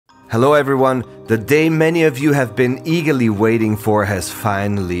Hello everyone, the day many of you have been eagerly waiting for has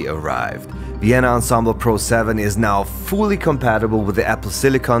finally arrived. Vienna Ensemble Pro 7 is now fully compatible with the Apple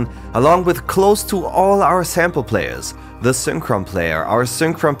Silicon, along with close to all our sample players. The Synchron player, our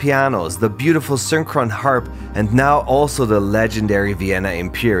Synchron pianos, the beautiful Synchron Harp, and now also the legendary Vienna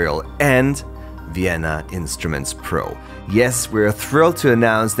Imperial and Vienna Instruments Pro. Yes, we're thrilled to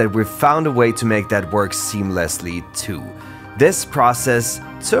announce that we've found a way to make that work seamlessly too. This process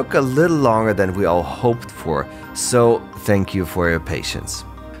took a little longer than we all hoped for, so thank you for your patience.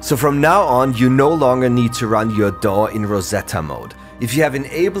 So from now on, you no longer need to run your DAW in Rosetta mode. If you have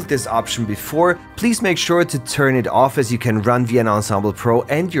enabled this option before, please make sure to turn it off, as you can run Vienna Ensemble Pro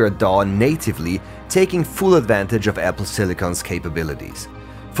and your DAW natively, taking full advantage of Apple Silicon's capabilities.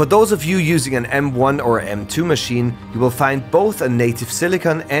 For those of you using an M1 or M2 machine, you will find both a native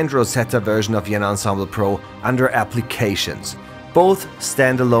Silicon and Rosetta version of Vienna Ensemble Pro under Applications, both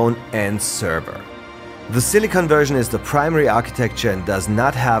standalone and server. The Silicon version is the primary architecture and does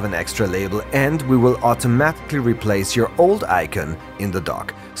not have an extra label, and we will automatically replace your old icon in the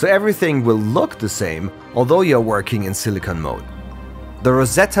dock, so everything will look the same, although you're working in Silicon mode. The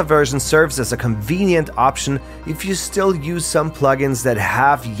Rosetta version serves as a convenient option if you still use some plugins that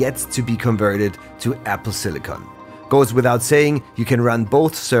have yet to be converted to Apple Silicon. Goes without saying, you can run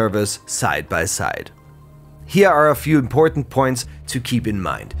both servers side by side. Here are a few important points to keep in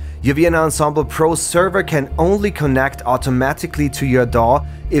mind. Your Vienna Ensemble Pro server can only connect automatically to your DAW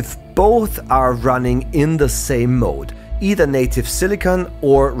if both are running in the same mode, either native Silicon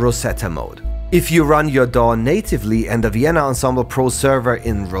or Rosetta mode. If you run your DAW natively and the Vienna Ensemble Pro server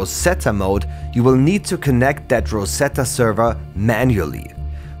in Rosetta mode, you will need to connect that Rosetta server manually.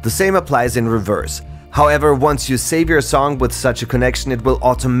 The same applies in reverse. However, once you save your song with such a connection, it will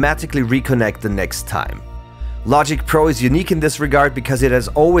automatically reconnect the next time. Logic Pro is unique in this regard because it has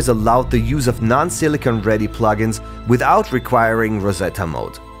always allowed the use of non-Silicon ready plugins without requiring Rosetta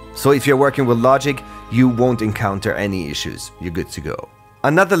mode. So if you're working with Logic, you won't encounter any issues. You're good to go.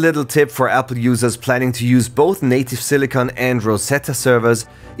 Another little tip for Apple users planning to use both native Silicon and Rosetta servers: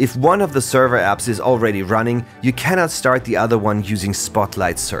 if one of the server apps is already running, you cannot start the other one using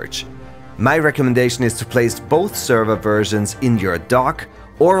Spotlight Search. My recommendation is to place both server versions in your dock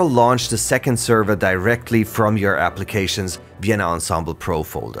or launch the second server directly from your Applications Vienna Ensemble Pro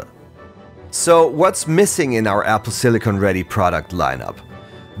folder. So what's missing in our Apple Silicon ready product lineup?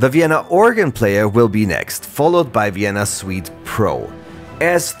 The Vienna Organ Player will be next, followed by Vienna Suite Pro.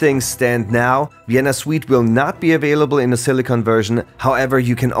 As things stand now, Vienna Suite will not be available in the Silicon version. However,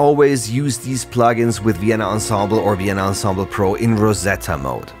 you can always use these plugins with Vienna Ensemble or Vienna Ensemble Pro in Rosetta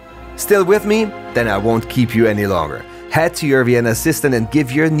mode. Still with me? Then I won't keep you any longer. Head to your Vienna Assistant and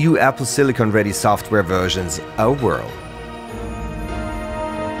give your new Apple Silicon ready software versions a whirl.